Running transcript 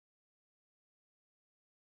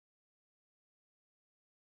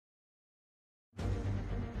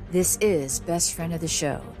This is best friend of the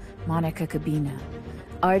show, Monica Cabina,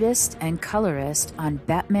 artist and colorist on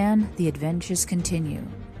Batman: The Adventures Continue.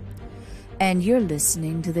 And you're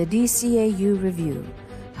listening to the DCAU Review,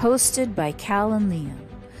 hosted by Cal and Liam,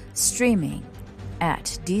 streaming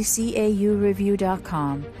at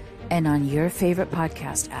DCAUreview.com and on your favorite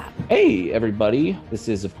podcast app. Hey, everybody. This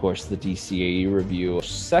is, of course, the DCAU Review,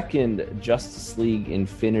 second Justice League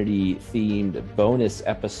Infinity-themed bonus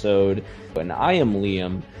episode. And I am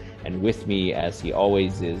Liam, and with me, as he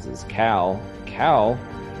always is Cal. Cal,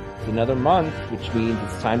 it's another month, which means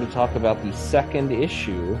it's time to talk about the second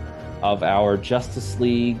issue of our Justice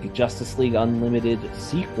League Unlimited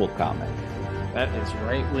sequel comic. That is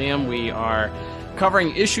right, Liam. We are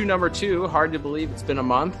covering issue number 2. Hard to believe it's been a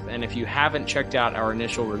month. And if you haven't checked out our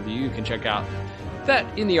initial review, you can check out that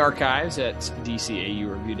in the archives at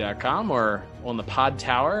DCAUreview.com or on the Pod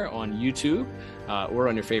Tower on YouTube or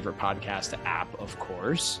on your favorite podcast app, of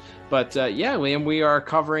course. But yeah, Liam, we are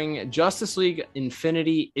covering Justice League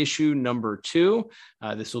Infinity issue number 2.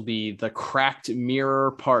 This will be the Cracked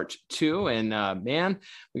Mirror part 2. And man,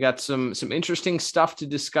 we got some interesting stuff to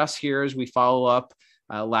discuss here as we follow up.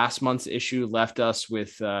 Last month's issue left us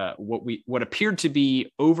with what appeared to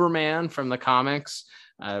be Overman from the comics,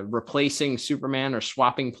 replacing Superman or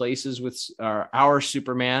swapping places with our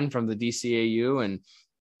Superman from the DCAU. And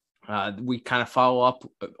we kind of follow up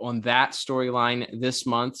on that storyline this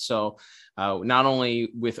month. So not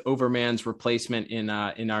only with Overman's replacement in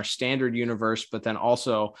our standard universe, but then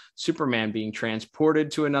also Superman being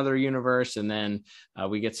transported to another universe. And then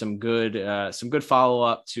we get some good follow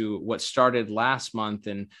up to what started last month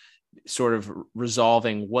and sort of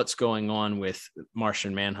resolving what's going on with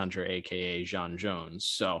Martian Manhunter, aka John Jones.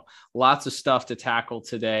 So lots of stuff to tackle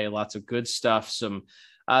today, lots of good stuff, some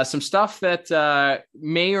stuff that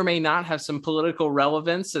may or may not have some political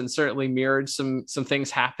relevance and certainly mirrored some things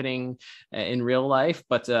happening in real life,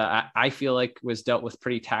 but I feel like was dealt with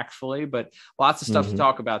pretty tactfully, but lots of stuff to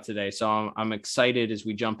talk about today. So I'm excited as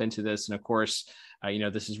we jump into this. And of course,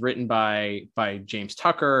 this is written by James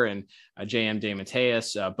Tucker and J.M.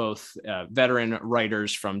 DeMatteis, both veteran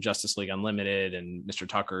writers from Justice League Unlimited, and Mr.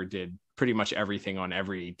 Tucker did pretty much everything on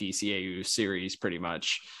every DCAU series, pretty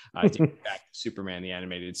much, back to Superman, the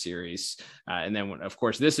animated series. And then, of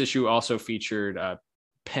course, this issue also featured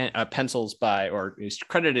pencils by, or is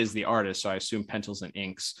credited as the artist, so I assume pencils and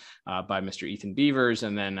inks by Mr. Ethan Beavers,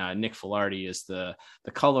 and then Nick Filardi is the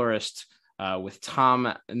colorist, with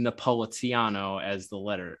Tom Napolitano as the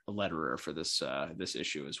letterer for this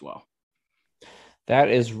issue as well. That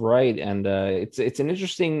is right, and it's an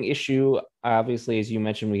interesting issue. Obviously, as you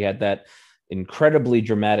mentioned, we had that incredibly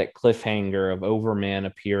dramatic cliffhanger of Overman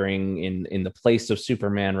appearing in the place of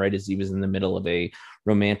Superman right as he was in the middle of a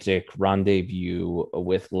romantic rendezvous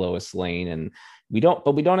with Lois Lane, and we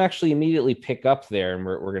don't actually immediately pick up there, and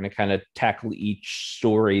we're going to kind of tackle each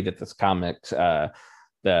story that this comic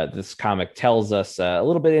tells us a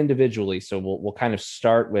little bit individually. So we'll kind of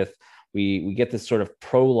start with, we get this sort of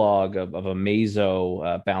prologue of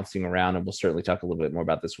Amazo bouncing around, and we'll certainly talk a little bit more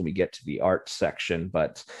about this when we get to the art section,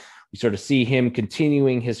 but we sort of see him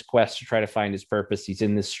continuing his quest to try to find his purpose. He's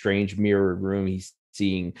in this strange mirrored room. He's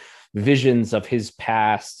seeing visions of his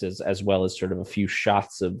past as well as sort of a few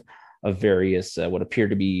shots of various what appear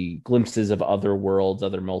to be glimpses of other worlds,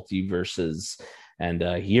 other multiverses. And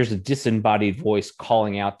he hears a disembodied voice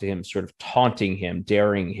calling out to him, sort of taunting him,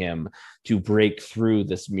 daring him to break through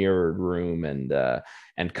this mirrored room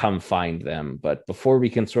and come find them. But before we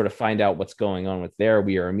can sort of find out what's going on with there,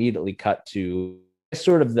 we are immediately cut to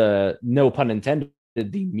sort of the, no pun intended,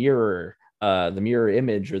 the mirror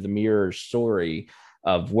image or the mirror story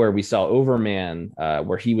of where we saw Overman,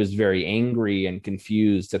 where he was very angry and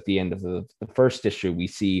confused at the end of the first issue. We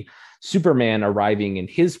see Superman arriving in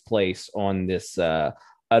his place on this an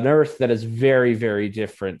Earth that is very, very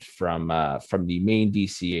different from the main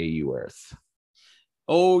DCAU Earth.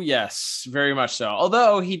 Oh, yes, very much so.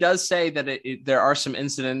 Although he does say that there are some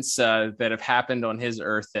incidents that have happened on his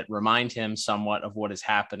Earth that remind him somewhat of what is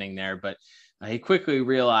happening there. But he quickly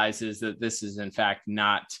realizes that this is, in fact,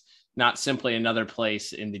 not simply another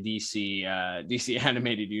place in the DC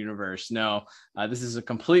animated universe. No, this is a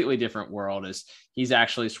completely different world, as he's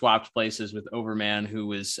actually swapped places with Overman, who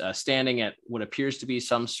was standing at what appears to be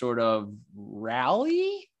some sort of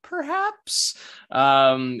rally, perhaps,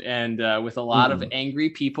 and with a lot of angry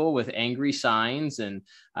people with angry signs and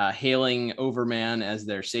hailing Overman as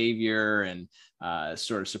their savior and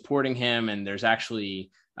sort of supporting him. And there's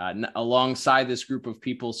actually alongside this group of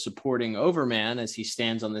people supporting Overman as he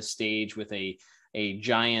stands on the stage with a a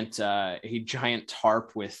giant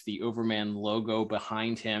tarp with the Overman logo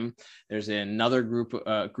behind him. There's another group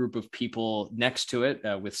of people next to it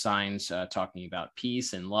with signs talking about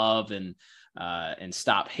peace and love and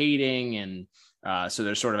stop hating. And so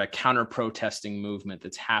there's sort of a counter protesting movement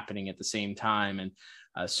that's happening at the same time. And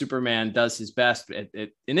Superman does his best.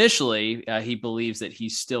 Initially, he believes that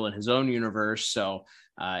he's still in his own universe. So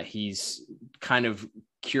he's kind of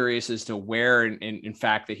curious as to where, in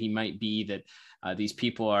fact, that he might be, that these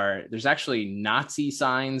people there's actually Nazi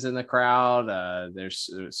signs in the crowd. There's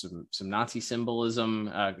some Nazi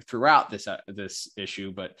symbolism throughout this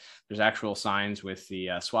issue, but there's actual signs with the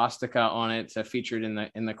swastika on it featured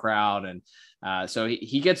in the crowd. And so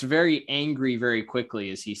he gets very angry very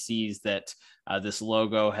quickly as he sees that this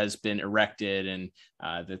logo has been erected and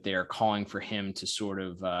that they are calling for him to sort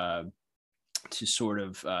of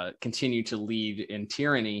continue to lead in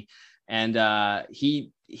tyranny. And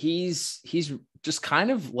he's just kind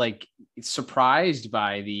of like surprised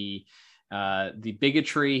by the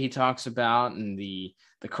bigotry he talks about and the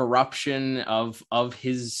corruption of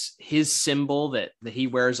his symbol that he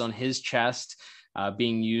wears on his chest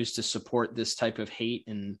being used to support this type of hate.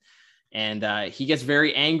 And he gets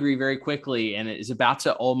very angry very quickly and is about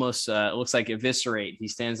to almost, it looks like, eviscerate. He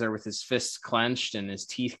stands there with his fists clenched and his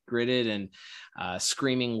teeth gritted and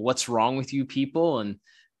screaming, "What's wrong with you people?" And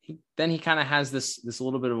then he kind of has this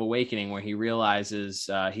little bit of awakening where he realizes,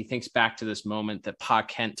 he thinks back to this moment that Pa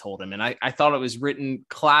Kent told him. And I thought it was written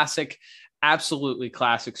classic, absolutely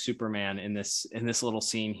classic Superman in this little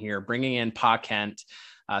scene here, bringing in Pa Kent,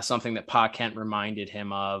 something that Pa Kent reminded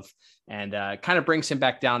him of, and kind of brings him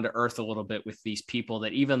back down to earth a little bit with these people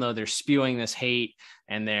that, even though they're spewing this hate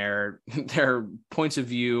and their points of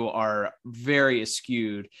view are very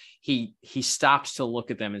askewed, he stops to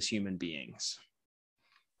look at them as human beings.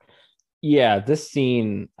 Yeah, this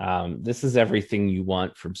scene, this is everything you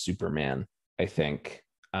want from Superman, I think.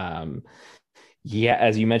 Yeah,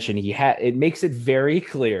 as you mentioned, it makes it very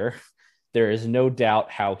clear. There is no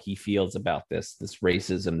doubt how he feels about this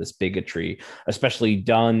racism, this bigotry, especially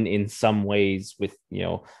done in some ways with,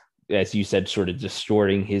 as you said, sort of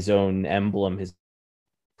distorting his own emblem,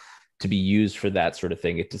 to be used for that sort of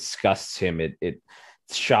thing. It disgusts him. It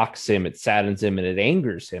shocks him. It saddens him, and it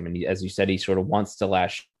angers him. And as you said, he sort of wants to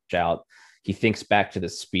lash out. He thinks back to the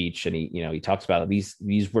speech, and he talks about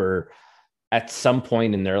these were, at some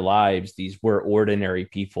point in their lives, these were ordinary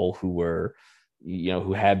people who were,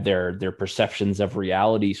 who had their perceptions of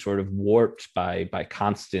reality sort of warped by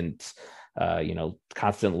constant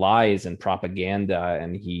lies and propaganda.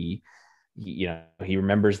 And he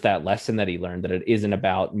remembers that lesson that he learned, that it isn't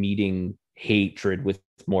about meeting hatred with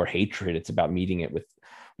more hatred. It's about meeting it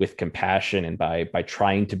with compassion, and by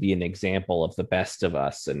trying to be an example of the best of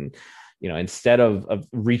us. And instead of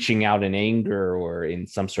reaching out in anger or in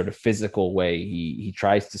some sort of physical way, he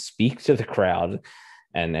tries to speak to the crowd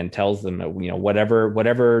and tells them that,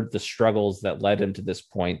 whatever the struggles that led him to this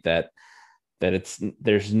point, that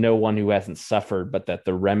there's no one who hasn't suffered, but that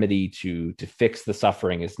the remedy to fix the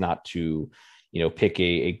suffering is not to pick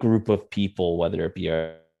a group of people, whether it be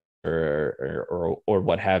or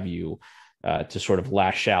what have you, to sort of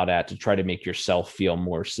lash out at, to try to make yourself feel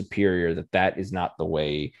more superior. That is not the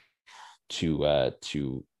way to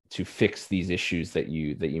fix these issues that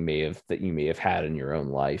you may have had in your own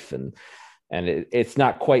life. And it's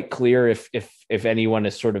not quite clear if anyone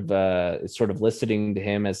is sort of listening to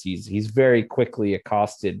him, as he's very quickly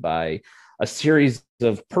accosted by a series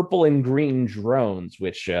of purple and green drones,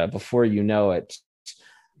 which before you know it,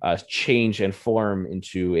 change and form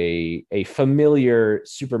into a familiar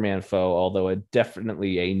Superman foe, although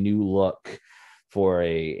definitely a new look for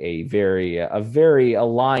a very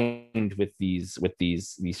aligned with these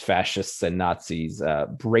fascists and Nazis.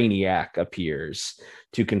 Brainiac appears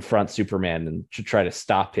to confront Superman and to try to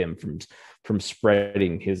stop him from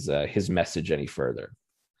spreading his message any further.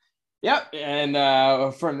 Yep,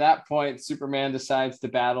 and from that point, Superman decides to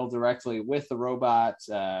battle directly with the robot.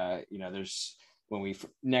 There's, when we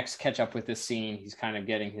next catch up with this scene, he's kind of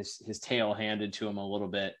getting his tail handed to him a little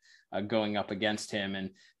bit, going up against him.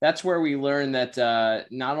 And that's where we learn that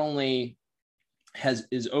not only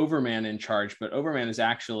is Overman in charge, but Overman is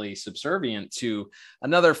actually subservient to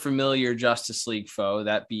another familiar Justice League foe,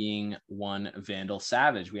 that being one Vandal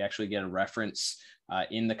Savage. We actually get a reference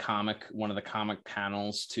in the comic, one of the comic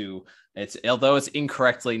panels, to although it's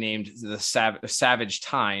incorrectly named the Savage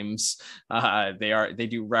Times, they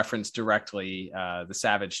do reference directly the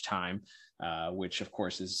Savage Time. Which of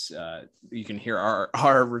course is, you can hear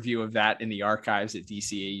our review of that in the archives at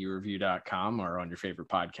DCAUreview.com or on your favorite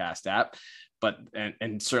podcast app. But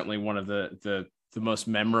and certainly one of the most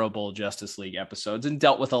memorable Justice League episodes, and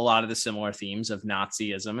dealt with a lot of the similar themes of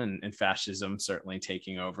Nazism and fascism certainly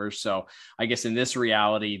taking over. So I guess in this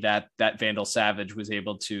reality, that Vandal Savage was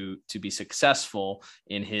able to be successful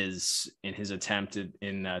in his attempt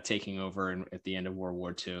in taking over at the end of World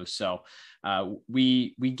War II. So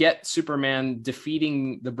we get Superman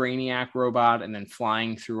defeating the Brainiac robot and then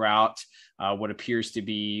flying throughout what appears to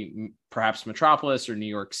be perhaps Metropolis or New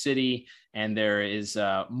York City. And there is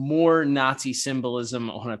more Nazi symbolism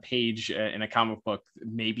on a page in a comic book,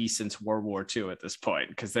 maybe since World War II at this point,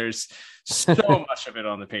 because there's so much of it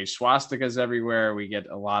on the page. Swastikas everywhere. We get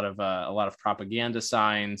a lot of propaganda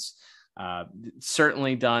signs.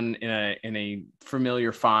 Certainly done in a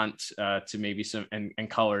familiar font to maybe some and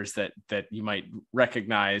colors that you might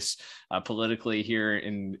recognize politically here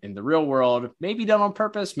in the real world. Maybe done on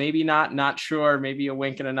purpose, maybe not sure. Maybe a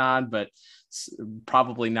wink and a nod, but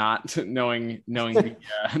probably not. knowing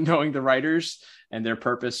the writers and their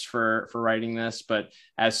purpose for writing this. But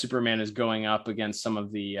as Superman is going up against some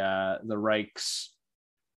of the Reich's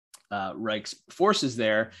forces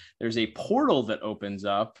there's a portal that opens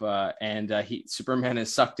up and Superman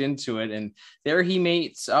is sucked into it, and there he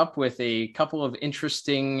mates up with a couple of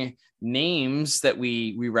interesting names that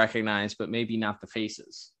we recognize, but maybe not the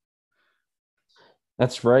faces.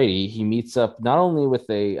 That's right. He meets up not only with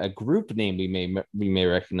a group name we may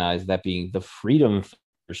recognize, that being the Freedom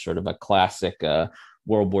Fighters, sort of a classic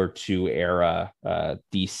World War II era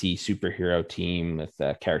DC superhero team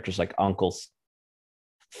with characters like Uncle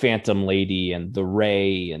Phantom Lady and the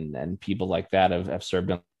Ray and people like that have served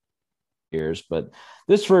in years. But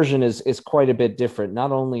this version is quite a bit different.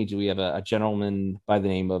 Not only do we have a gentleman by the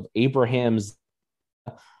name of Abraham,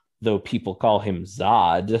 though people call him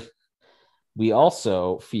Zod, we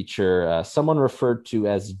also feature someone referred to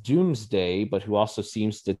as Doomsday, but who also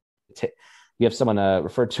seems to we have someone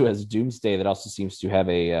referred to as Doomsday that also seems to have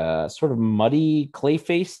a sort of muddy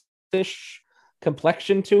Clayface-ish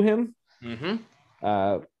complexion to him. Mm-hmm.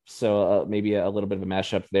 So maybe a little bit of a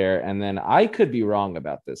mashup there. And then I could be wrong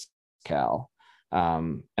about this, Cal.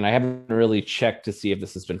 And I haven't really checked to see if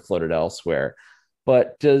this has been floated elsewhere.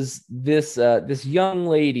 But does this young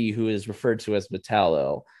lady who is referred to as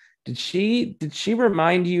Metallo, did she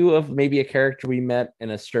remind you of maybe a character we met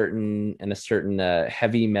in a certain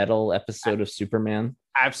heavy metal episode of Superman?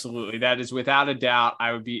 Absolutely. That is without a doubt.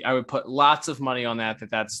 I would put lots of money on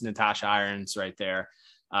that's Natasha Irons right there.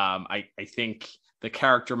 I think the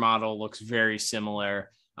character model looks very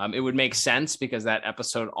similar. It would make sense because that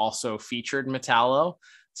episode also featured Metallo.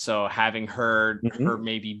 So having her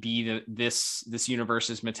maybe be this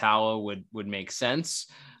universe's Metallo would make sense.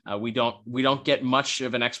 We don't get much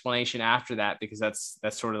of an explanation after that because that's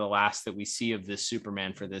sort of the last that we see of this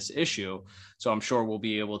Superman for this issue. So I'm sure we'll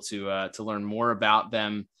be able to learn more about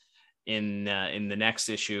them in the next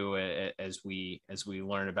issue as we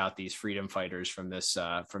learn about these freedom fighters from this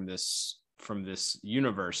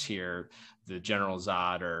universe here, the General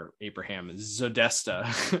Zod or Abraham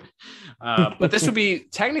Zodesta. But this would be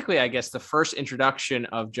technically, I guess, the first introduction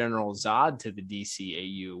of General Zod to the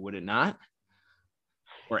DCAU, would it not?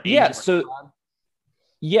 Or so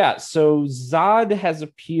Zod has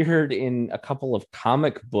appeared in a couple of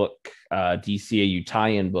comic book DCAU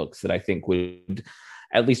tie-in books that I think would,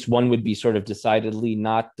 at least one would be sort of decidedly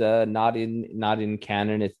not in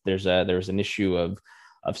canon. There's an issue of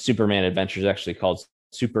Superman Adventures actually called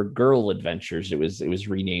Supergirl Adventures. It was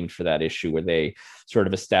renamed for that issue where they sort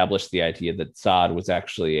of established the idea that Zod was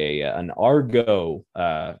actually an Argo,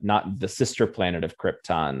 not the sister planet of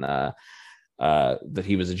Krypton. That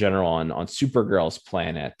he was a general on Supergirl's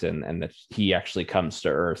planet, and that he actually comes to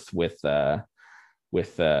Earth and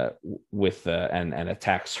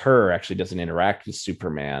attacks her. Actually, doesn't interact with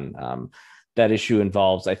Superman. That issue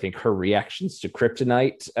involves, I think, her reactions to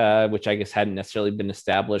kryptonite, which I guess hadn't necessarily been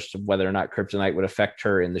established of whether or not kryptonite would affect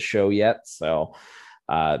her in the show yet. So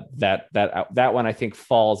that one I think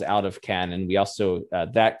falls out of canon. We also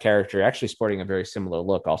that character actually sporting a very similar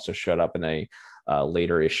look also showed up in a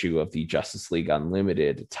later issue of the Justice League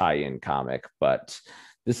Unlimited tie-in comic. But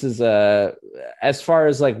this is as far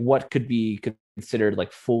as like what could be considered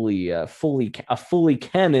like fully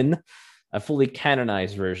canonized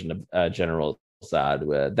version of General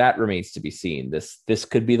Zod. That remains to be seen. This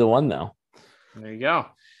could be the one, though. There you go.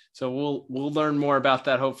 So we'll learn more about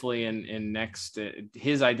that hopefully in next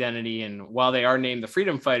his identity. And while they are named the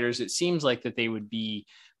Freedom Fighters, it seems like that they would be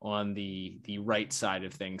on the right side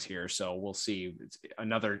of things here. So we'll see. It's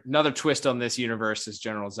another twist on this universe, as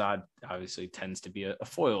General Zod obviously tends to be a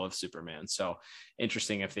foil of Superman. So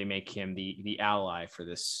interesting if they make him the ally for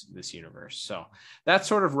this universe. So that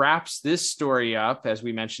sort of wraps this story up. As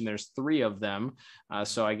we mentioned, there's 3 of them.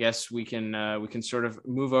 So I guess we can sort of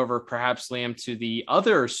move over, perhaps, Liam, to the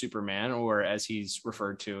other Superman, or as he's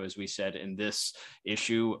referred to, as we said in this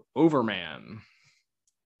issue, Overman.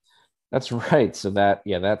 That's right. So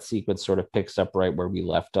that sequence sort of picks up right where we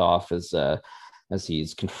left off, as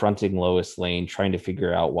he's confronting Lois Lane, trying to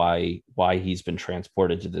figure out why he's been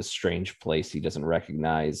transported to this strange place he doesn't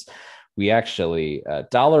recognize. We actually,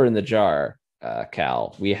 dollar in the jar,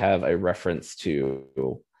 Cal, we have a reference to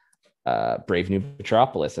Brave New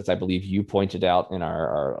Metropolis, as I believe you pointed out in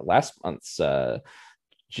our last month's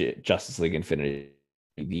Justice League Infinity.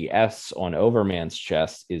 The S on Overman's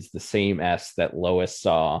chest is the same S that Lois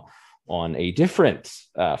saw on a different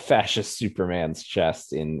fascist Superman's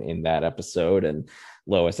chest in that episode, and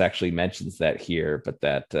Lois actually mentions that here, but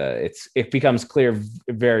that it becomes clear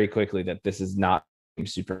very quickly that this is not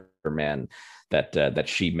Superman that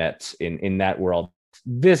she met in that world.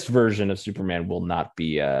 This version of Superman will not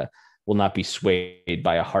be swayed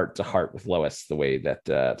by a heart to heart with Lois the way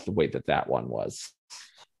that one was.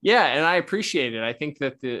 Yeah, and I appreciate it. I think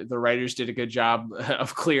that the writers did a good job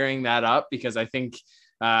of clearing that up, because I think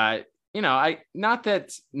not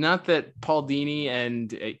that Paul Dini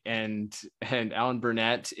and Alan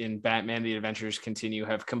Burnett in Batman: The Adventures Continue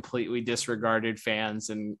have completely disregarded fans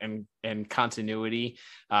and continuity.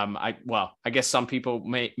 I guess some people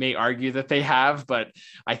may argue that they have, but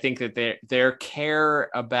I think that their care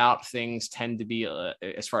about things tend to be,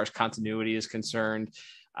 as far as continuity is concerned,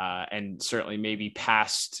 and certainly maybe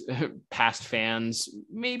past fans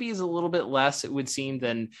maybe is a little bit less, it would seem,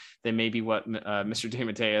 than maybe what Mr.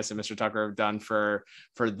 DeMatteis and Mr. Tucker have done for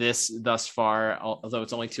this thus far, although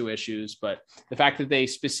it's only 2 issues. But the fact that they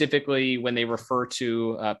specifically, when they refer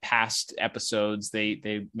to past episodes,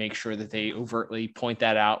 they make sure that they overtly point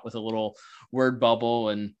that out with a little word bubble,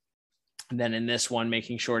 and then in this one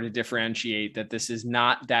making sure to differentiate that this is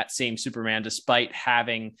not that same Superman, despite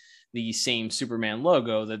having the same Superman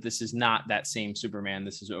logo, that this is not that same Superman.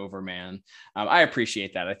 This is Overman. I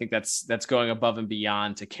appreciate that. I think that's going above and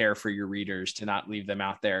beyond to care for your readers, to not leave them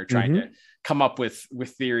out there trying to come up with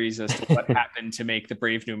theories as to what happened to make the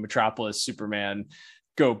Brave New Metropolis Superman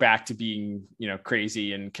go back to being,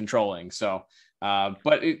 crazy and controlling. So,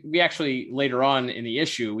 but we actually, later on in the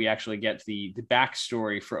issue, we actually get the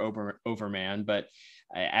backstory for Overman, but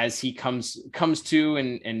as he comes to,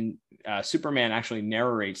 and Superman actually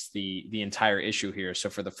narrates the entire issue here. So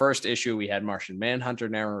for the first issue, we had Martian Manhunter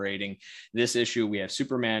narrating. This issue, we have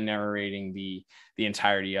Superman narrating the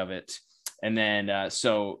entirety of it. And then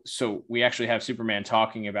so we actually have Superman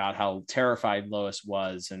talking about how terrified Lois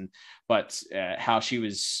was, but how she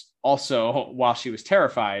was also, while she was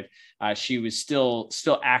terrified, she was still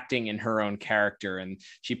acting in her own character, and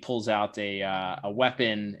she pulls out a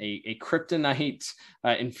weapon, a kryptonite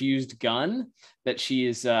infused gun that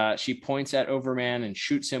she points at Overman and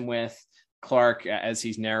shoots him with. Clark, as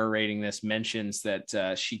he's narrating this, mentions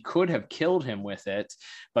that she could have killed him with it,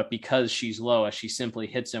 but because she's Lois, she simply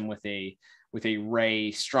hits him with a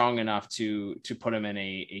ray strong enough to put him in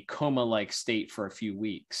a coma-like state for a few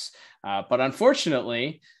weeks. But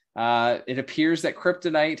unfortunately, it appears that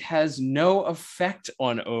kryptonite has no effect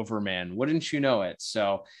on Overman. Wouldn't you know it?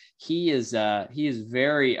 So he is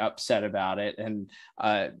very upset about it, and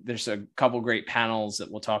there's a couple great panels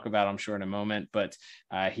that we'll talk about, I'm sure, in a moment. But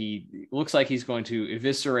he looks like he's going to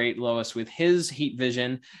eviscerate Lois with his heat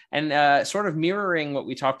vision, and sort of mirroring what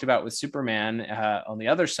we talked about with Superman on the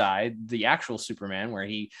other side, the actual Superman, where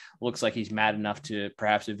he looks like he's mad enough to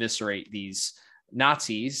perhaps eviscerate these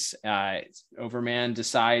Nazis. Overman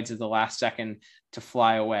decides at the last second to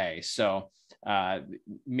fly away. So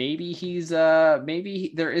maybe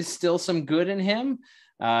maybe there is still some good in him,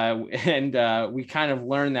 and we kind of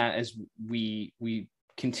learn that as we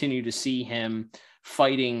continue to see him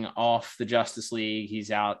fighting off the Justice League.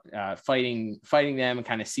 He's out fighting them, and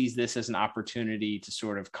kind of sees this as an opportunity to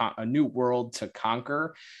sort of a new world to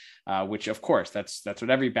conquer, which of course that's what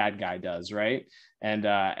every bad guy does, right? And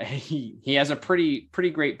he has a pretty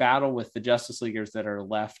great battle with the Justice Leaguers that are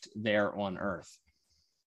left there on Earth.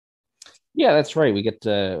 Yeah, that's right. We get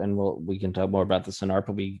to, and we can talk more about this in art,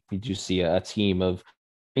 but we do see a team of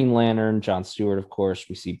Green Lantern, John Stewart, of course.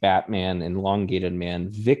 We see Batman, Elongated Man,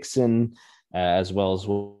 Vixen, as well as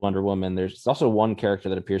Wonder Woman. There's also one character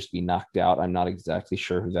that appears to be knocked out. I'm not exactly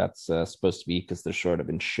sure who that's supposed to be, because they're sort of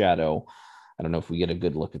in shadow. I don't know if we get a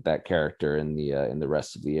good look at that character in the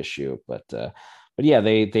rest of the issue, but yeah,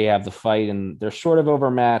 they have the fight, and they're sort of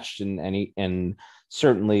overmatched, and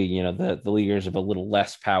certainly, the Leaguers have a little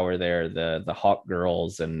less power there. The Hawk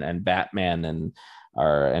Girls and Batman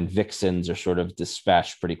and Vixens are sort of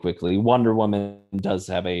dispatched pretty quickly. Wonder Woman does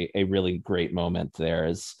have a really great moment there.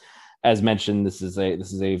 As mentioned, this is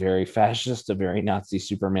a very fascist, a very Nazi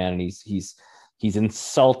Superman, and he's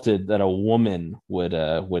insulted that a woman would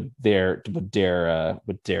dare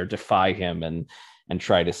defy him and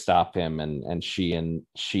try to stop him, and she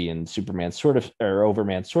and Superman sort of, or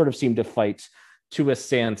Overman sort of, seem to fight to a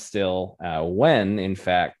standstill, when in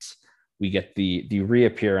fact we get the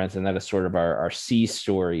reappearance, and that is sort of our C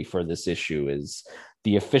story for this issue, is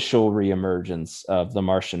the official reemergence of the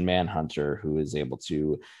Martian Manhunter, who is able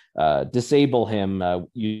to disable him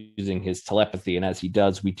using his telepathy. And as he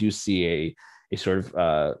does, we do see a sort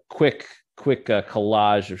of quick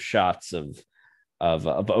collage of shots of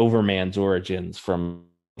Overman's origins, from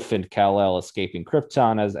Finn Kal-El escaping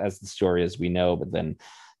Krypton as the story as we know, but then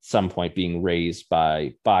some point being raised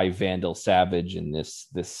by Vandal Savage in this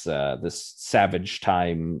Savage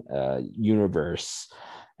Time universe,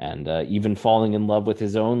 and even falling in love with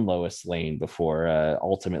his own Lois Lane before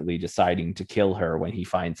ultimately deciding to kill her when he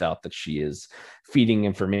finds out that she is feeding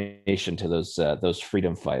information to those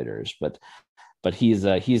freedom fighters. But he's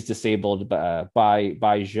disabled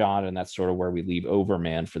by Jean, and that's sort of where we leave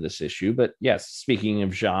Overman for this issue. But yes, speaking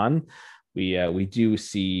of Jean, we do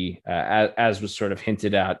see, as was sort of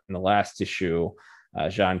hinted at in the last issue,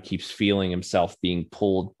 Jean keeps feeling himself being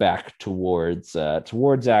pulled back towards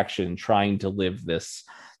action, trying to live this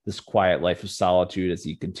quiet life of solitude as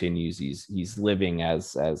he continues. He's living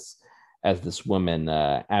as this woman,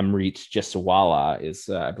 Amrit Jesawala is,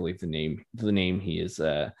 I believe, the name he is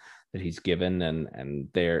that he's given, and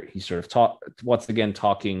there he sort of once again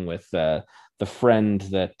talking with the friend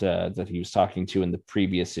that he was talking to in the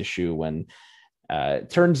previous issue, when it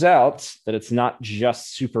turns out that it's not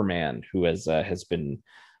just Superman who has been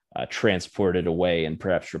transported away and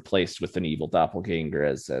perhaps replaced with an evil doppelganger,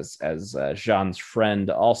 as Jean's friend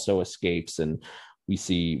also escapes, and we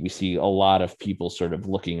see a lot of people sort of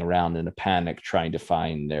looking around in a panic, trying to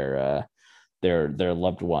find their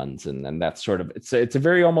loved ones, and that's sort of, it's a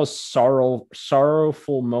very almost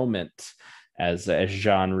sorrowful moment as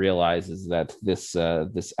Jean realizes that this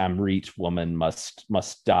Amrit woman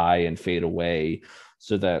must die and fade away,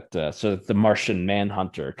 so that the Martian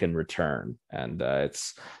Manhunter can return. And it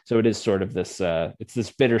is sort of this it's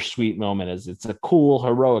this bittersweet moment, as it's a cool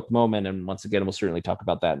heroic moment, and once again we'll certainly talk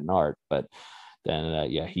about that in art. But then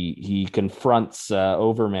he confronts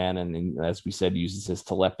Overman, and as we said, uses his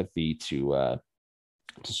telepathy to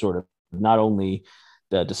sort of not only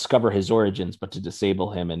discover his origins, but to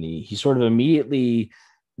disable him. And he sort of immediately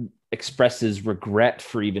expresses regret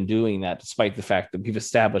for even doing that, despite the fact that we've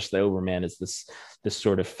established that Overman is this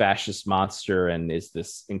sort of fascist monster and is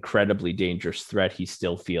this incredibly dangerous threat. He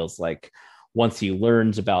still feels like, once he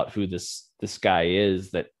learns about who this guy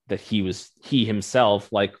is, that he himself,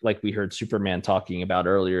 like we heard Superman talking about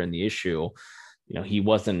earlier in the issue, he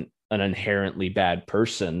wasn't an inherently bad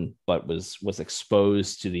person, but was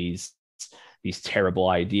exposed to these terrible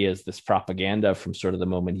ideas, this propaganda, from sort of the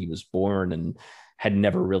moment he was born, and had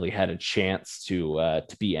never really had a chance to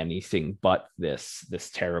be anything but this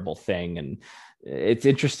terrible thing. And it's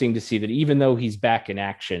interesting to see that even though he's back in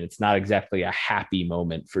action, it's not exactly a happy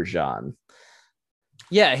moment for Jean.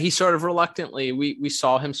 Yeah, he sort of reluctantly, we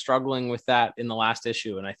saw him struggling with that in the last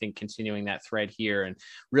issue, and I think continuing that thread here, and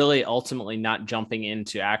really ultimately not jumping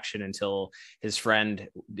into action until his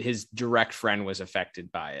direct friend was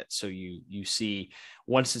affected by it. So you see,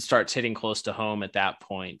 once it starts hitting close to home at that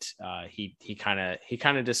point, he kind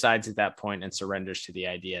of decides at that point and surrenders to the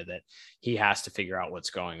idea that he has to figure out what's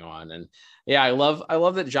going on. And yeah, I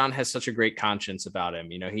love that John has such a great conscience about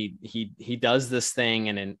him. He does this thing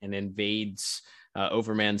and invades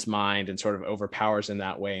Overman's mind and sort of overpowers in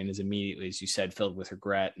that way, and is immediately, as you said, filled with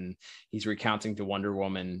regret. And he's recounting to Wonder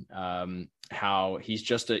Woman how he's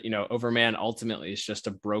just Overman ultimately is just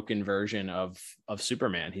a broken version of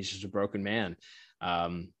Superman. He's just a broken man,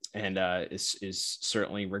 and is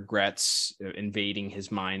certainly regrets invading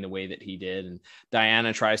his mind the way that he did. And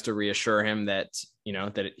Diana tries to reassure him that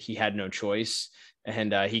that he had no choice,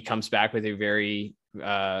 and he comes back with a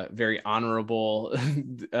very honorable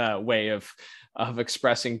way of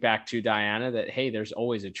expressing back to Diana that, hey, there's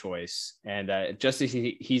always a choice. And just as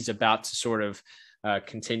he's about to sort of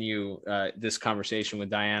continue this conversation with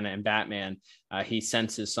Diana and Batman, he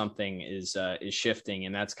senses something is shifting,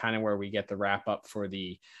 and that's kind of where we get the wrap up for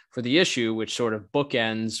the issue, which sort of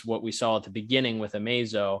bookends what we saw at the beginning with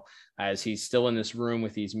Amazo, as he's still in this room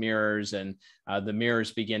with these mirrors, and the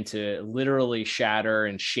mirrors begin to literally shatter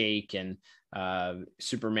and shake, and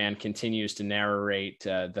Superman continues to narrate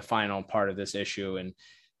the final part of this issue,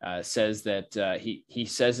 and says that he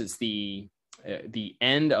says it's the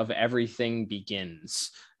end of everything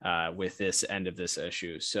begins with this end of this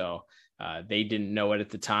issue. So they didn't know it at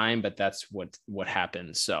the time, but that's what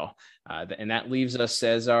happened. So and that leaves us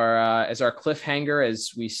as our cliffhanger,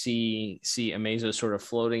 as we see Amazo sort of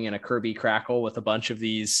floating in a Kirby crackle with a bunch of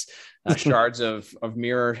these shards of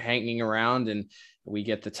mirror hanging around, and we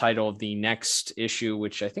get the title of the next issue,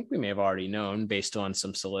 which I think we may have already known based on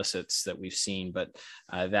some solicits that we've seen, but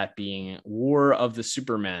that being War of the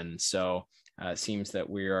Supermen. So it seems that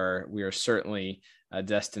we are certainly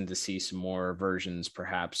destined to see some more versions,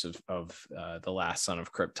 perhaps, of the last son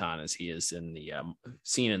of Krypton, as he is in the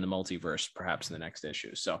seen in the multiverse, perhaps in the next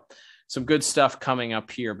issue. So some good stuff coming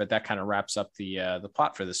up here, but that kind of wraps up the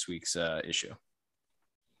plot for this week's issue.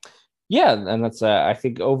 Yeah, and that's I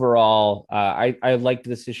think overall I liked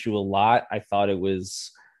this issue a lot. I thought it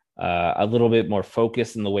was a little bit more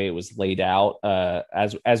focused in the way it was laid out.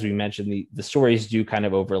 As we mentioned, the stories do kind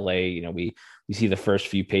of overlay. You know, we see the first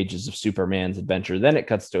few pages of Superman's adventure, then it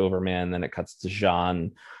cuts to Overman, then it cuts to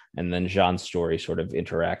Jean, and then Jean's story sort of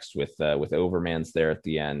interacts with Overman's there at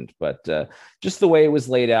the end. But just the way it was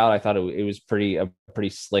laid out, I thought it was pretty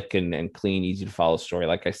slick and clean, easy to follow story.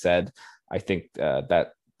 Like I said, I think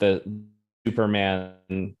that the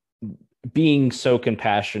Superman being so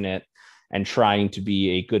compassionate and trying to be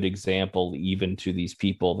a good example even to these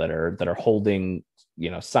people that are holding, you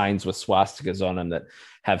know, signs with swastikas on them, that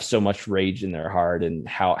have so much rage in their heart, and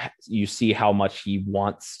how you see how much he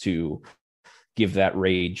wants to give that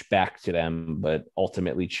rage back to them, but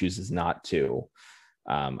ultimately chooses not to.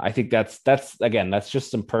 I think that's just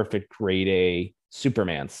some it's grade A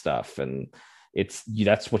Superman stuff, and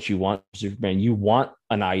that's what you want, Superman. You want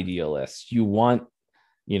an idealist. You want,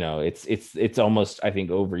 you know, it's almost, I think,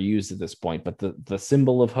 overused at this point, but the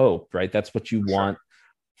symbol of hope, right? That's what you want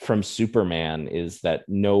from Superman, is that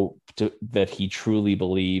that he truly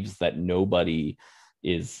believes that nobody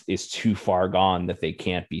is too far gone, that they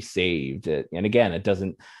can't be saved. And again, it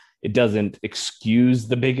doesn't excuse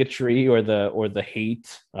the bigotry or the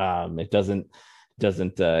hate. It doesn't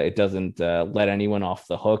let anyone off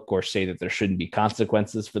the hook or say that there shouldn't be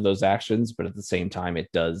consequences for those actions, but at the same time, it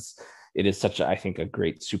is such I think a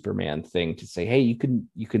great Superman thing to say, hey, you can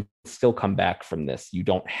still come back from this. You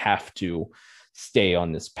don't have to stay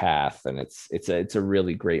on this path. And it's a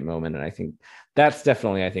really great moment. And I think that's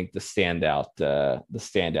definitely, I think, the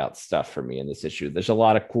standout stuff for me in this issue. There's a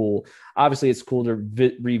lot of obviously it's cool to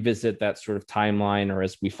revisit that sort of timeline, or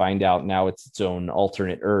as we find out now, it's its own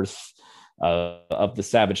alternate Earth of the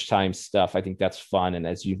Savage Time stuff. I think that's fun. And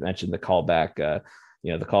as you mentioned, the callbacks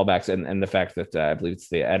and the fact that I believe it's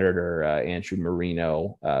the editor, Andrew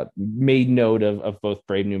Marino, made note of both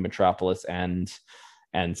Brave New Metropolis and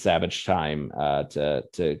Savage Time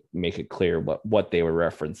to make it clear what they were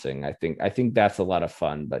referencing. I think that's a lot of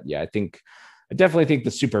fun. But yeah, I definitely think the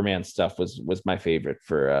Superman stuff was my favorite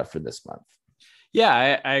for this month.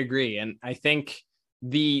 Yeah, I agree. And I think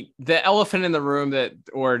the elephant in the room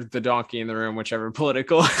or the donkey in the room, whatever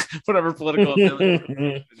political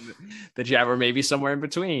that you have, or maybe somewhere in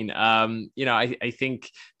between, I think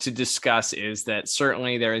to discuss is that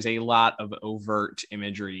certainly there is a lot of overt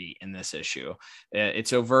imagery in this issue.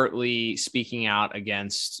 It's overtly speaking out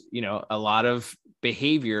against, a lot of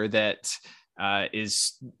behavior that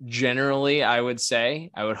is generally, I would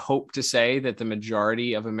hope to say that the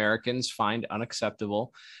majority of Americans find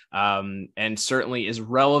unacceptable, and certainly is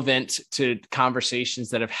relevant to conversations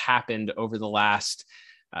that have happened over the last,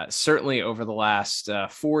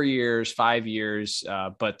 4 years, 5 years,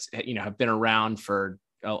 but have been around for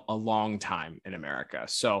a long time in America.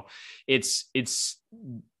 So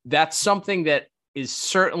that's something that is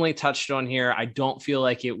certainly touched on here. I don't feel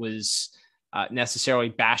like it was necessarily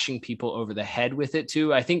bashing people over the head with it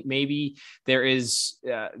too. I think maybe there's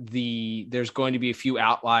going to be a few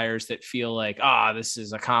outliers that feel like, this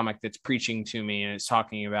is a comic that's preaching to me and it's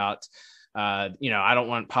talking about, I don't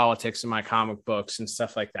want politics in my comic books and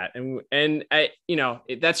stuff like that. And I,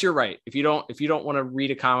 that's your right. If you don't want to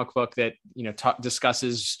read a comic book that,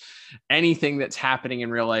 discusses anything that's happening in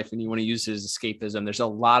real life and you want to use it as escapism, there's a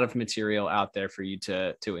lot of material out there for you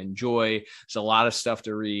to enjoy. There's a lot of stuff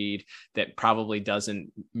to read that probably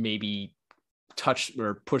doesn't maybe touch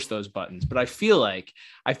or push those buttons. But I feel like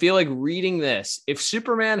reading this, if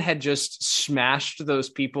Superman had just smashed those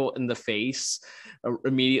people in the face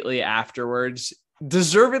immediately afterwards,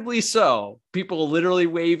 deservedly so, people literally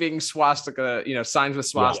waving swastika, signs with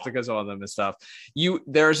swastikas on them and stuff,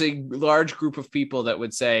 there's a large group of people that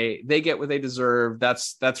would say they get what they deserve.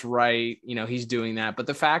 That's right. He's doing that. But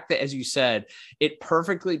the fact that, as you said, it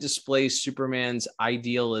perfectly displays Superman's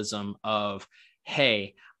idealism of,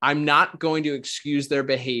 hey, I'm not going to excuse their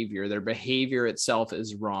behavior. Their behavior itself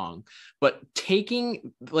is wrong. But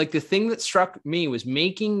taking, like, the thing that struck me was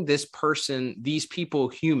making these people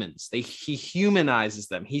humans. He humanizes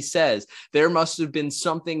them. He says there must have been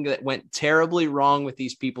something that went terribly wrong with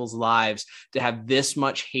these people's lives to have this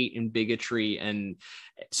much hate and bigotry and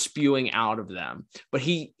spewing out of them. But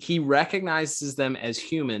he recognizes them as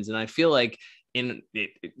humans. And I feel like, going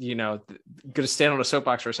to stand on a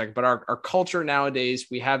soapbox for a second, but our culture nowadays,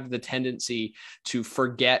 we have the tendency to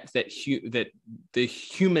forget that the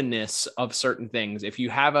humanness of certain things. If you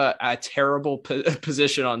have a terrible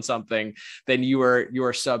position on something, then you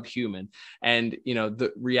are subhuman. And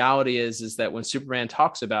the reality is that when Superman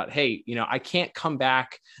talks about, hey, I can't come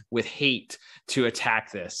back with hate to attack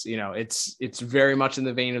this, it's very much in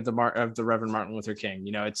the vein of the Reverend Martin Luther King.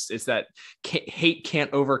 It's that hate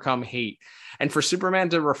can't overcome hate. And for Superman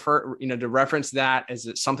to reference that as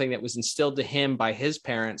something that was instilled to him by his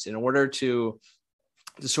parents in order to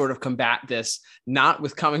sort of combat this, not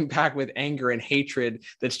with coming back with anger and hatred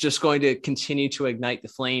that's just going to continue to ignite the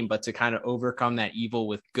flame, but to kind of overcome that evil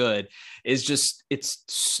with good,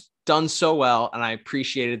 it's done so well. And I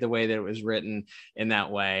appreciated the way that it was written in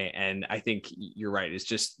that way. And I think you're right. It's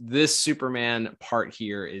just this Superman part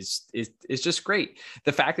here is just great.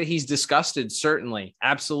 The fact that he's disgusted, certainly,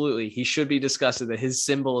 absolutely, he should be disgusted that his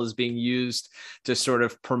symbol is being used to sort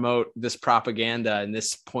of promote this propaganda and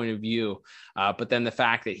this point of view. But then the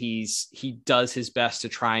fact that he does his best to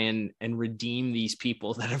try and redeem these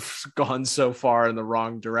people that have gone so far in the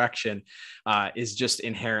wrong direction is just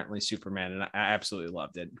inherently Superman. And I absolutely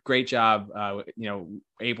loved it. Great job.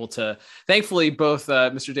 Able to, thankfully, both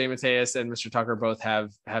Mr. DeMatteis and Mr. Tucker both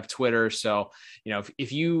have Twitter. So,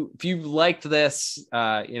 if you liked this,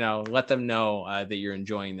 let them know that you're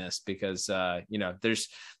enjoying this, because,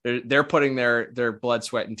 they're putting their blood,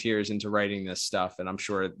 sweat, and tears into writing this stuff. And I'm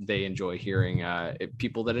sure they enjoy hearing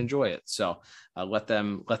people that enjoy it. So let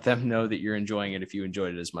them know that you're enjoying it if you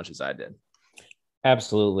enjoyed it as much as I did.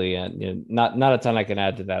 Absolutely. And not a ton I can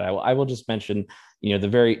add to that. I will just mention, the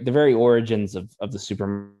very origins of the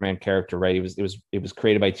Superman character, right? It was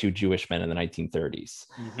created by two Jewish men in the 1930s.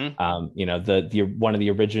 Mm-hmm. One of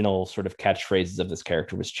the original sort of catchphrases of this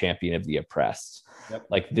character was champion of the oppressed. Yep.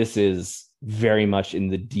 Like, this is very much in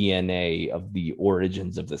the DNA of the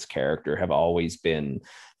origins of this character, have always been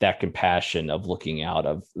that compassion of looking out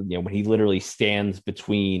of, when he literally stands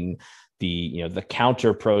between the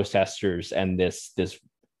counter protesters and this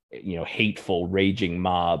hateful raging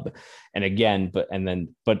mob. And again,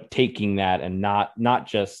 but taking that and not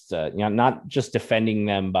just defending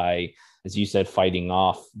them by, as you said, fighting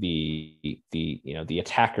off the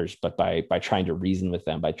attackers, but by trying to reason with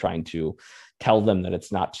them, by trying to tell them that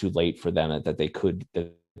it's not too late for them, that they could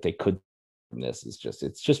this is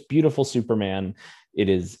it's just beautiful Superman. It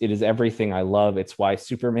is everything I love. It's why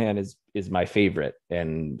Superman is my favorite.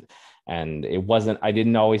 And I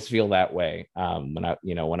didn't always feel that way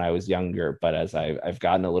when I was younger, but as I've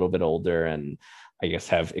gotten a little bit older and I guess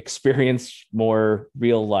have experienced more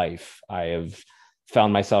real life, I have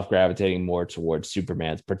found myself gravitating more towards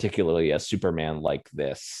Superman, particularly a Superman like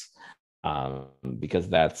this, because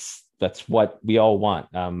that's what we all want.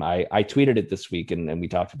 I tweeted it this week and we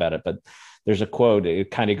talked about it, but there's a quote, it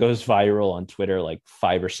kind of goes viral on Twitter like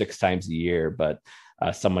 5 or 6 times a year, but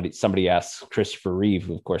somebody asked Christopher Reeve,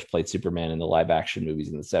 who of course played Superman in the live action movies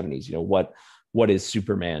in the 70s, what is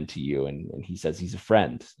Superman to you? And he says he's a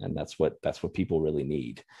friend, and that's what people really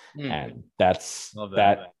need. And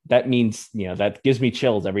that means, that gives me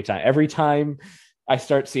chills every time I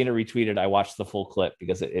start seeing it retweeted. I watch the full clip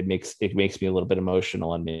because it makes me a little bit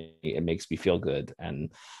emotional, and it makes me feel good. And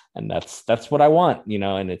that's what I want,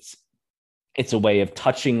 and it's a way of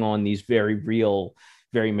touching on these very real,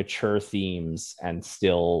 very mature themes and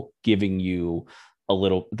still giving you a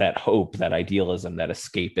little that hope, that idealism, that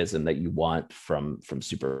escapism that you want from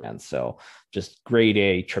Superman. So just grade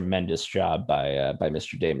A, tremendous job by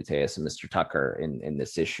Mr. DeMatteis and Mr. Tucker in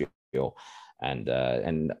this issue.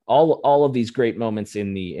 And all of these great moments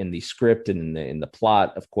in the script and in the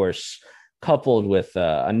plot, of course, coupled with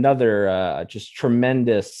another just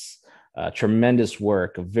tremendous Tremendous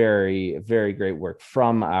work, very, very great work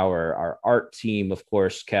from our art team, of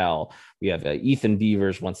course, Cal. We have Ethan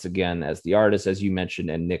Beavers once again as the artist, as you mentioned,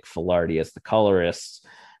 and Nick Filardi as the colorist.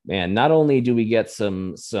 Man, not only do we get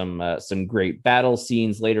some great battle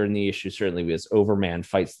scenes later in the issue, certainly as Overman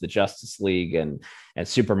fights the Justice League and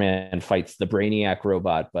Superman fights the Brainiac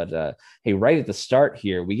robot, but hey, right at the start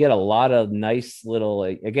here, we get a lot of nice little,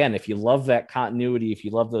 again, if you love that continuity, if you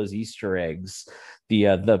love those Easter eggs,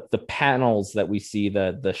 the panels that we see,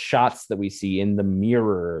 the shots that we see in the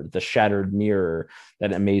mirror, the shattered mirror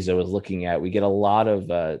that Amazo is looking at, we get a lot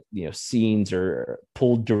of scenes or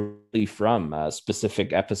pulled directly from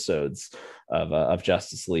specific episodes of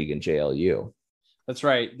Justice League and JLU. That's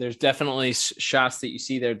right. There's definitely shots that you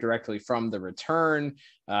see there directly from the return.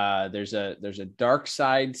 There's a dark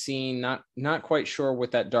side scene. Not quite sure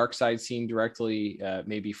what that dark side scene directly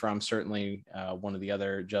maybe from. Certainly one of the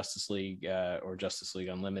other Justice League or Justice League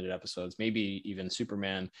Unlimited episodes. Maybe even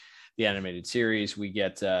Superman, the animated series. We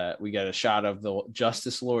get a shot of the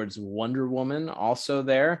Justice Lord's Wonder Woman also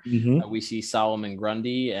there. Mm-hmm. We see Solomon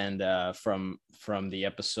Grundy, and from the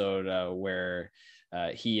episode where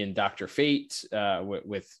he and Dr. Fate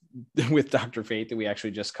with Dr. Fate that we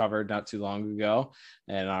actually just covered not too long ago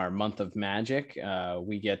in our month of magic.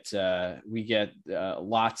 We get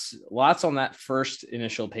lots on that first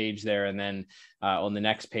initial page there. And then on the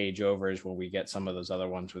next page over is when we get some of those other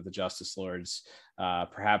ones with the Justice Lords,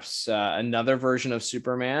 perhaps another version of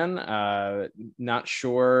Superman. Not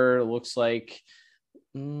sure. Looks like,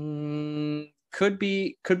 could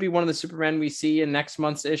be one of the Supermen we see in next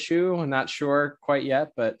month's issue. I'm not sure quite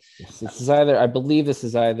yet, but I believe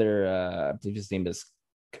his name is,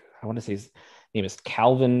 I want to say his name is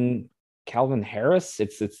Calvin Harris.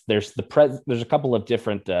 There's a couple of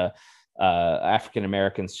different African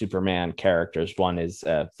American Superman characters. One is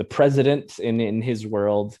the president in his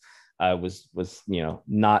world, was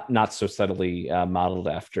not so subtly modeled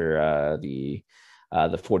after the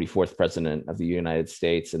 44th president of the United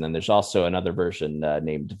States. And then there's also another version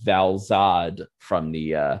named Val Zod from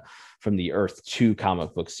the Earth 2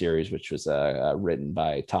 comic book series, which was written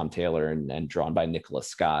by Tom Taylor and drawn by Nicholas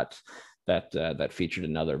Scott, that featured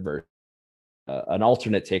another version, an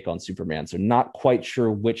alternate take on Superman. So not quite sure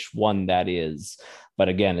which one that is. But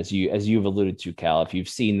again, as you've alluded to, Cal, if you've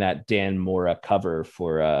seen that Dan Mora cover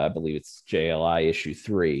for, I believe it's JLI issue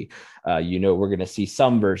 3, we're going to see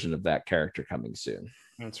some version of that character coming soon.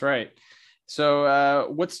 That's right. So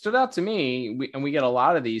what stood out to me, we get a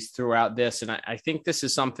lot of these throughout this, and I think this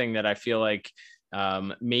is something that I feel like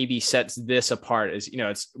maybe sets this apart, is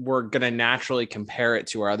we're going to naturally compare it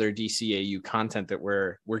to our other DCAU content that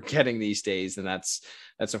we're getting these days, and that's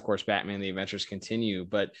of course Batman the Adventures Continue.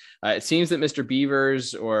 But it seems that Mr.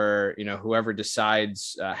 Beavers, or whoever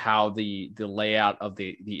decides how the layout of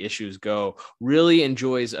the issues go, really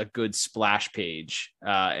enjoys a good splash page.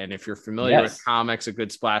 And if you're familiar with comics, a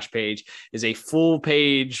good splash page is a full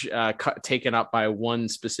page taken up by one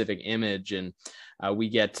specific image. And we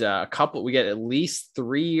get at least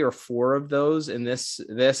 3 or 4 of those in this,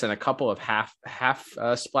 and a couple of half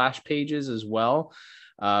splash pages as well.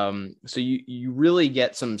 So you really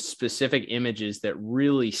get some specific images that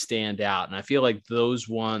really stand out. And I feel like those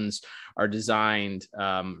ones are designed,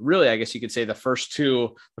 really, I guess you could say the first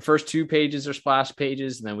two pages are splash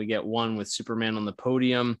pages. And then we get one with Superman on the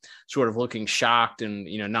podium, sort of looking shocked and,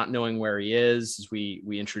 not knowing where he is, as we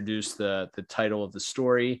introduce the title of the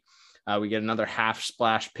story. We get another half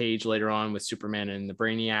splash page later on with Superman and the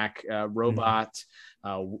Brainiac robot.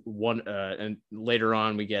 And later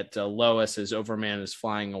on we get Lois as Overman is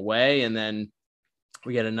flying away, and then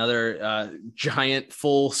we get another giant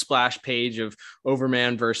full splash page of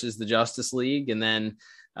Overman versus the Justice League, and then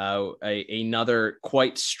another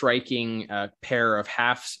quite striking pair of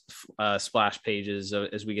half splash pages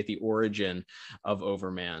as we get the origin of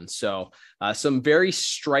Overman. So some very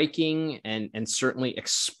striking and certainly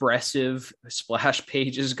expressive splash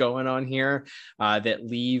pages going on here that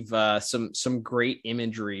leave some great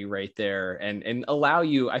imagery right there, and allow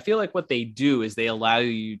you, I feel like what they do is they allow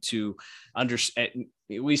you to understand,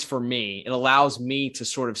 at least for me, it allows me to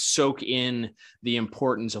sort of soak in the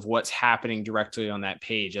importance of what's happening directly on that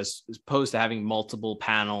page, as opposed to having multiple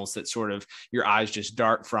panels that sort of your eyes just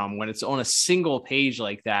dart from. When it's on a single page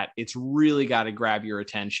like that, it's really got to grab your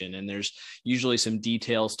attention. And there's usually some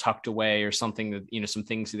details tucked away, or something that, some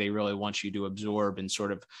things that they really want you to absorb and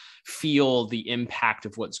sort of feel the impact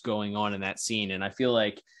of what's going on in that scene. And I feel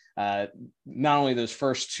like not only those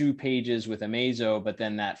first 2 pages with Amazo, but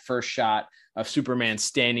then that first shot of Superman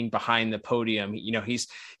standing behind the podium, he's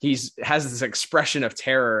has this expression of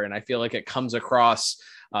terror, and I feel like it comes across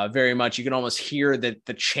very much. You can almost hear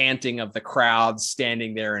the chanting of the crowd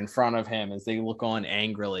standing there in front of him as they look on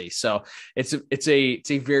angrily. So it's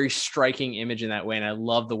a very striking image in that way, and I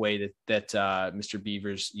love the way that Mr.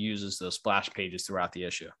 Beavers uses those splash pages throughout the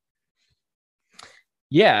issue.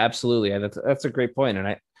 Yeah, absolutely. That's a great point.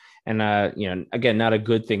 And again, not a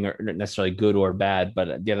good thing or necessarily good or bad,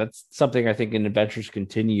 but yeah, that's something I think in Adventures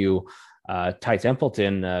Continue. Ty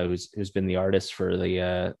Templeton, who's been the artist for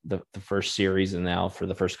the first series and now for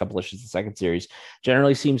the first couple issues of the second series,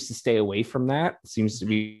 generally seems to stay away from that. Seems to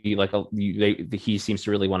be like he seems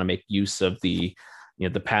to really want to make use of the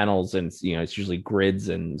panels, and it's usually grids,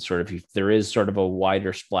 and sort of if there is sort of a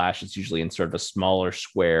wider splash, it's usually in sort of a smaller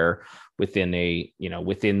square within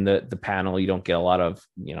within the panel. You don't get a lot of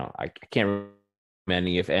I can't remember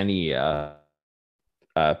many, if any,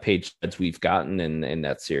 page spreads we've gotten in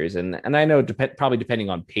that series, and I know probably depending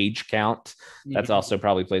on page count, that's also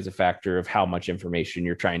probably plays a factor of how much information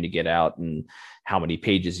you're trying to get out and how many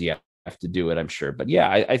pages you have to do it, I'm sure. But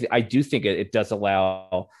yeah, I do think it does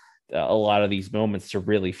allow a lot of these moments to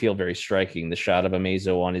really feel very striking. The shot of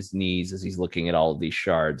Amazo on his knees as he's looking at all of these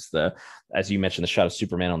shards, as you mentioned, the shot of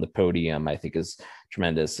Superman on the podium, I think is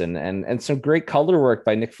tremendous, and some great color work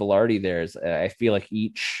by Nick Filardi there. I feel like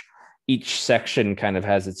each section kind of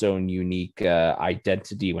has its own unique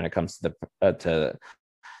identity when it comes to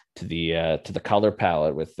the color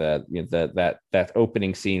palette, with that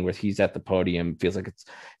opening scene where he's at the podium. Feels like it's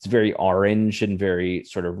very orange and very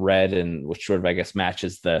sort of red, and which sort of, I guess,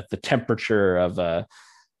 matches the temperature of the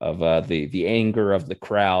anger of the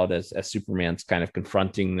crowd as Superman's kind of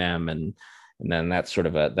confronting them, and then that sort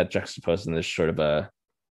of that juxtaposed in this sort of a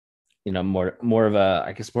more of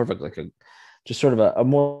a just sort of a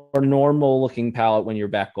more normal looking palette when you're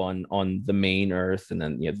back on the main Earth, and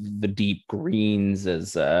then the deep greens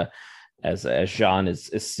as Jean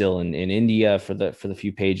is still in India for the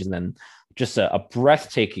few pages, and then just a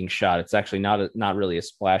breathtaking shot. It's actually not really a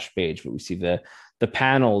splash page, but we see the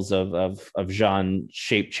panels of Jean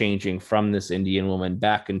shape changing from this Indian woman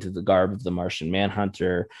back into the garb of the Martian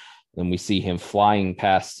Manhunter. And we see him flying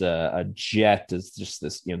past a jet as just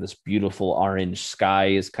this, this beautiful orange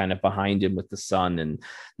sky is kind of behind him with the sun. And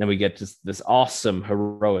then we get just this awesome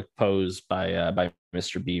heroic pose by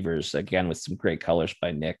Mr. Beavers, again, with some great colors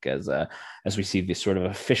by Nick, as we see this sort of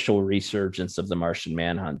official resurgence of the Martian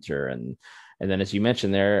Manhunter. And then, as you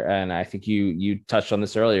mentioned there, and I think you touched on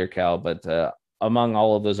this earlier, Cal, but among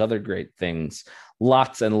all of those other great things,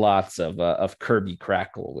 lots and lots of Kirby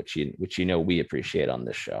crackle, which we appreciate on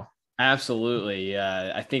this show. Absolutely.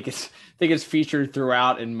 I think it's featured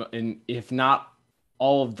throughout in if not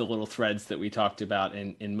all of the little threads that we talked about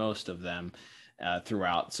in most of them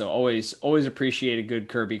throughout. So always appreciate a good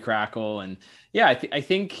Kirby crackle. And yeah, I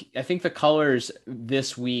think the colors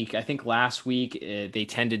this week, I think last week they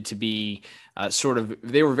tended to be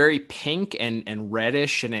they were very pink and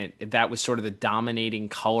reddish, and that was sort of the dominating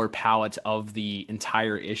color palette of the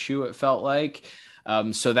entire issue, it felt like.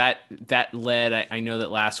 So that led, I know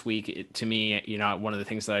that last week, to me, one of the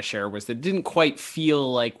things that I shared was that it didn't quite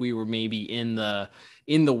feel like we were maybe in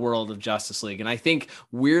the world of Justice League. And I think,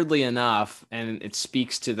 weirdly enough, and it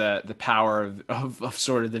speaks to the power of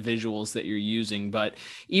sort of the visuals that you're using, but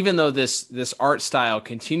even though this art style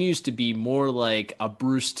continues to be more like a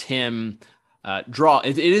Bruce Timm draw,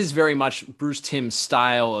 it is very much Bruce Timm's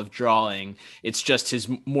style of drawing. It's just his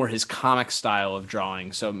comic style of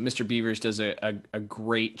drawing. So Mr. Beavers does a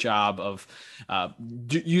great job of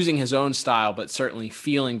using his own style, but certainly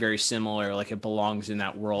feeling very similar, like it belongs in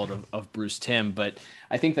that world of Bruce Timm. But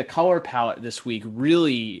I think the color palette this week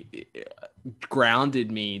really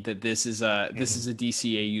grounded me that this is a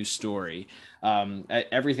DCAU story.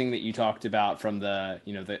 Everything that you talked about, from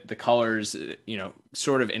the colors,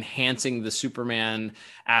 sort of enhancing the Superman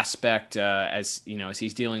aspect, as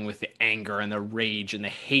he's dealing with the anger and the rage and the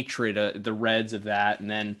hatred, the reds of that, and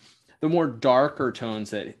then the more darker tones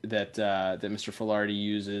that Mr. Filardi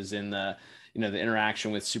uses in the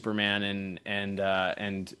interaction with Superman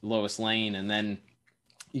and Lois Lane, and then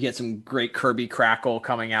you get some great Kirby crackle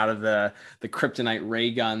coming out of the kryptonite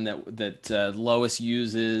ray gun that Lois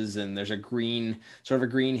uses, and there's a green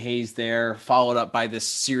haze there, followed up by this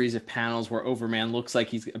series of panels where Overman looks like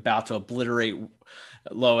he's about to obliterate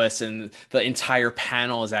Lois, and the entire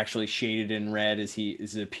panel is actually shaded in red as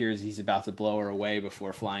it appears he's about to blow her away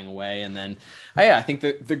before flying away. And then I think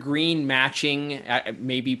the green matching,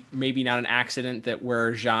 maybe not an accident that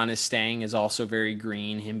where Jean is staying is also very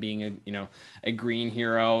green, him being a green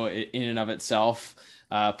hero in and of itself.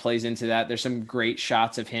 plays into that. There's some great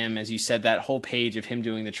shots of him, as you said, that whole page of him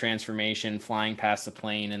doing the transformation, flying past the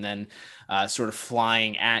plane, and then sort of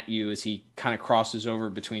flying at you as he kind of crosses over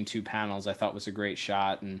between two panels, I thought was a great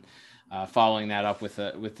shot. And following that up with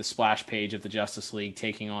the splash page of the Justice League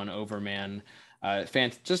taking on Overman,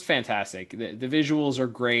 just fantastic. The visuals are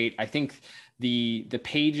great. I think the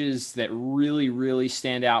pages that really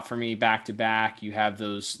stand out for me back to back, you have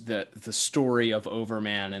the story of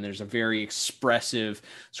Overman, and there's a very expressive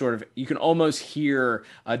sort of, you can almost hear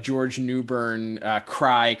a George Newbern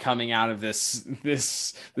cry coming out of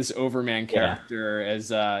this Overman character,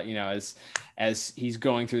 as he's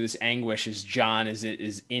going through this anguish, as John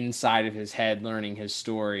is inside of his head learning his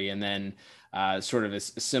story, and then sort of a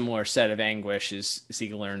similar set of anguish as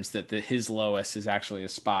he learns that his Lois is actually a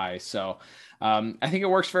spy. So I think it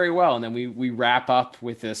works very well. And then we wrap up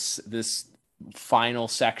with this final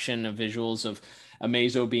section of visuals of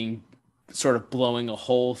Amazo being sort of blowing a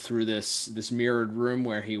hole through this mirrored room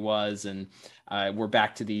where he was, and we're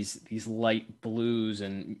back to these light blues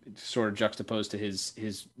and sort of juxtaposed to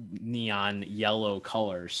his neon yellow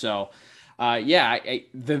colors. So the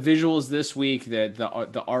visuals this week, the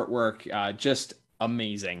artwork, just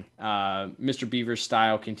amazing. Mr. Beaver's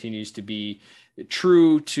style continues to be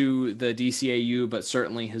true to the DCAU, but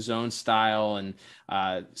certainly his own style, and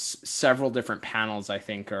several different panels I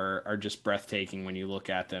think are just breathtaking when you look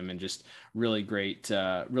at them, and just really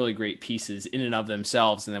great pieces in and of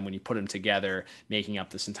themselves. And then when you put them together, making up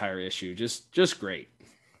this entire issue, just great.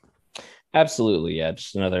 Absolutely, yeah.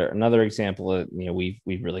 Just another example of, we've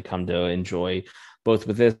really come to enjoy, both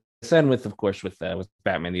with this and with, of course, with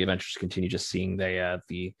Batman the Adventures Continue, just seeing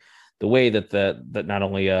the way that not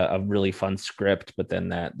only a really fun script, but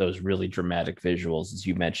then those really dramatic visuals, as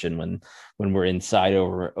you mentioned, when we're inside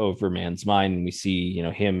Overman's mind, and we see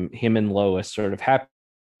him and Lois sort of happy,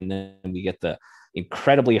 and then we get the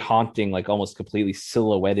incredibly haunting, like almost completely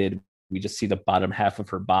silhouetted. We just see the bottom half of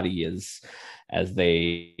her body as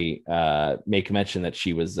they make mention that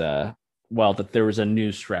she was that there was a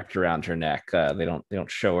noose wrapped around her neck. They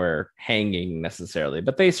don't show her hanging necessarily,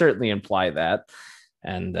 but they certainly imply that.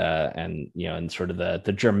 And sort of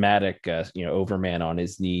the dramatic Overman on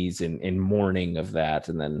his knees in mourning of that,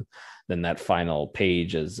 and then that final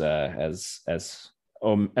page as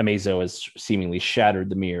Amazo has seemingly shattered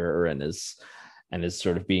the mirror and is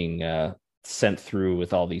sort of being sent through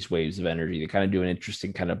with all these waves of energy. They kind of do an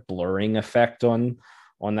interesting kind of blurring effect on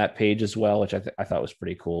that page as well, which I thought was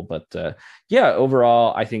pretty cool. But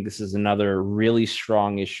overall, I think this is another really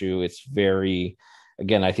strong issue. It's very,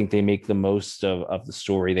 again, I think they make the most of the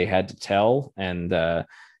story they had to tell, and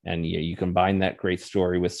you combine that great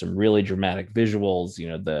story with some really dramatic visuals.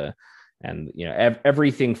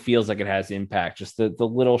 Everything feels like it has impact. Just the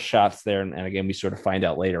little shots there, and again, we sort of find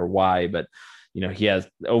out later why, but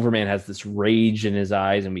Overman has this rage in his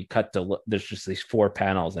eyes, and we cut to, there's just these 4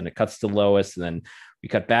 panels, and it cuts to Lois, and then we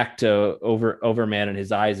cut back to Overman, and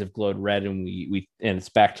his eyes have glowed red, and and it's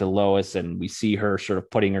back to Lois, and we see her sort of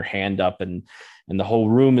putting her hand up, and the whole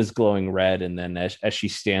room is glowing red. And then as she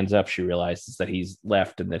stands up, she realizes that he's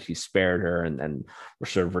left and that he spared her, and then we're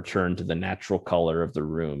sort of returned to the natural color of the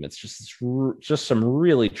room. It's just some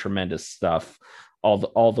really tremendous stuff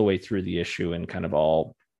all the way through the issue, and kind of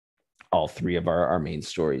all 3 of our main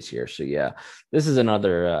stories here. So yeah, this is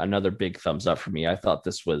another big thumbs up for me. I thought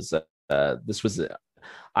this was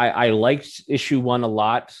I liked issue 1 a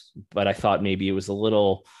lot, but I thought maybe it was a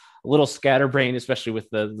little scatterbrained, especially with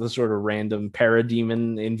the sort of random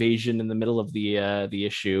parademon invasion in the middle of the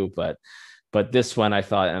issue. But this one, I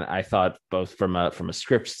thought both from a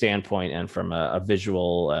script standpoint and from a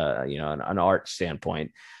visual, an art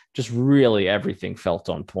standpoint, just really everything felt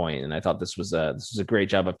on point. And I thought this was a great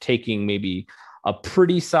job of taking maybe a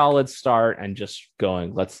pretty solid start and just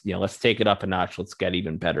going, let's take it up a notch. Let's get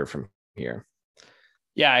even better from here.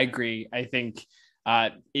 Yeah, I agree. I think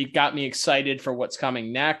it got me excited for what's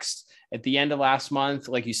coming next. At the end of last month,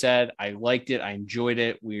 like you said, I liked it. I enjoyed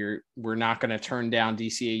it. We're not going to turn down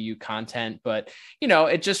DCAU content, but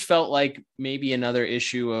it just felt like maybe another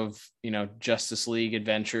issue of Justice League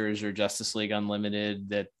Adventures or Justice League Unlimited,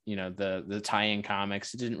 that the tie-in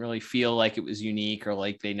comics. It didn't really feel like it was unique, or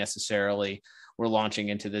like they necessarily were launching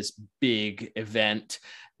into this big event.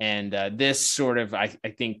 And this sort of, I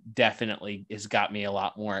think, definitely has got me a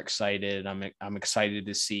lot more excited. I'm excited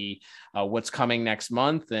to see what's coming next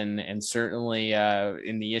month, and certainly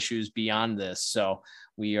in the issues beyond this. So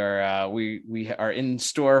we are in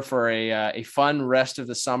store for a fun rest of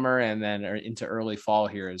the summer, and then into early fall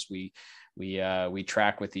here, as we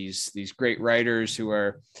track with these great writers who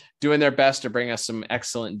are doing their best to bring us some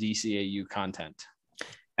excellent DCAU content.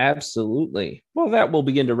 Absolutely. Well, that will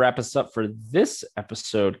begin to wrap us up for this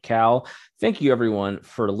episode, Cal. Thank you, everyone,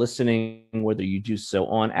 for listening, whether you do so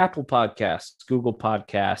on Apple Podcasts, Google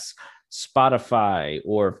Podcasts, Spotify,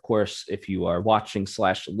 or, of course, if you are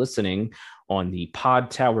watching/listening on the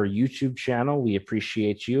Pod Tower YouTube channel, we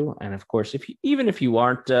appreciate you. And, of course, even if you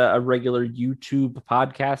aren't a regular YouTube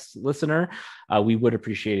podcast listener, we would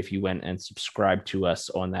appreciate if you went and subscribed to us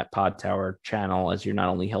on that Pod Tower channel, as you're not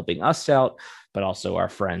only helping us out, but also our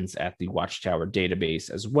friends at the Watchtower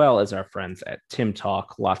database, as well as our friends at Tim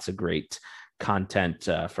Talk. Lots of great content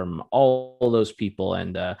from all those people,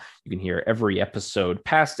 and you can hear every episode,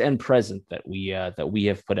 past and present, that we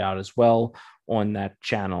have put out as well on that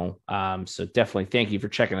channel. So definitely thank you for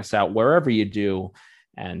checking us out wherever you do.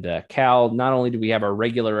 And Cal, not only do we have our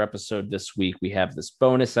regular episode this week, we have this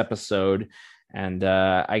bonus episode. And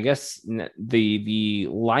I guess the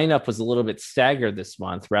lineup was a little bit staggered this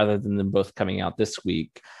month rather than them both coming out this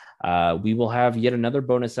week. We will have yet another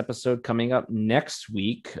bonus episode coming up next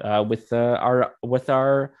week with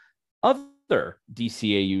our other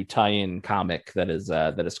DCAU tie-in comic that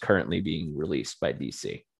is currently being released by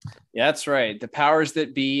DC. Yeah, that's right. The powers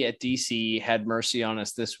that be at DC had mercy on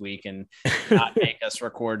us this week and not make us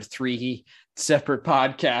record 3 separate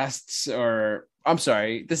podcasts. Or I'm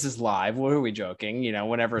sorry, this is live. What are we joking?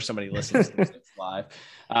 Whenever somebody listens to this, it's live.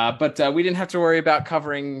 But we didn't have to worry about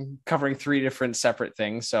covering 3 different separate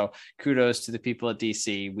things. So kudos to the people at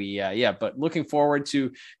DC. But looking forward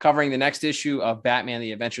to covering the next issue of Batman: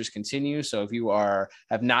 The Adventures Continue. So if you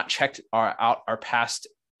have not checked out our past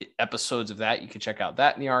episodes of that, you can check out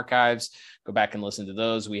that in the archives. Go back and listen to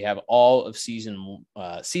those. We have all of season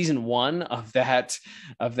 1 of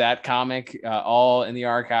that comic all in the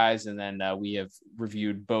archives, and then we have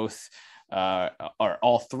reviewed both or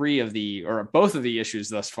all 3 of both of the issues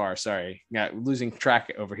thus far. Sorry, losing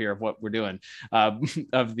track over here of what we're doing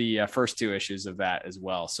of the first 2 issues of that as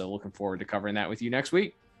well. So looking forward to covering that with you next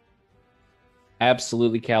week.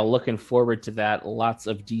 Absolutely, Cal. Looking forward to that. Lots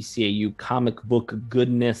of DCAU comic book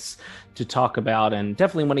goodness to talk about, and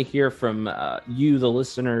definitely want to hear from you, the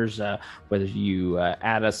listeners, whether you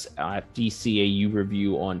add us at DCAU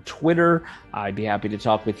Review on Twitter. I'd be happy to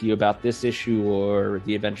talk with you about this issue or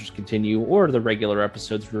The Adventures Continue or the regular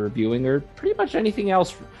episodes we're reviewing, or pretty much anything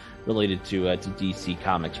else related to DC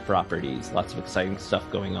Comics properties. Lots of exciting stuff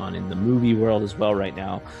going on in the movie world as well right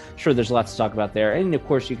now. Sure, there's lots to talk about there. And of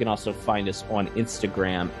course, you can also find us on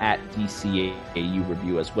Instagram at DCAU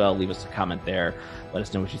Review as well. Leave us a comment there. Let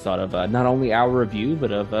us know what you thought of not only our review,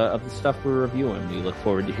 but of the stuff we're reviewing. We look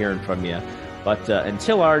forward to hearing from you. But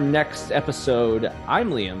until our next episode,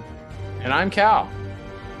 I'm Liam. And I'm Cal.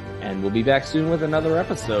 And we'll be back soon with another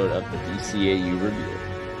episode of the DCAU Review.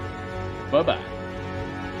 Bye-bye.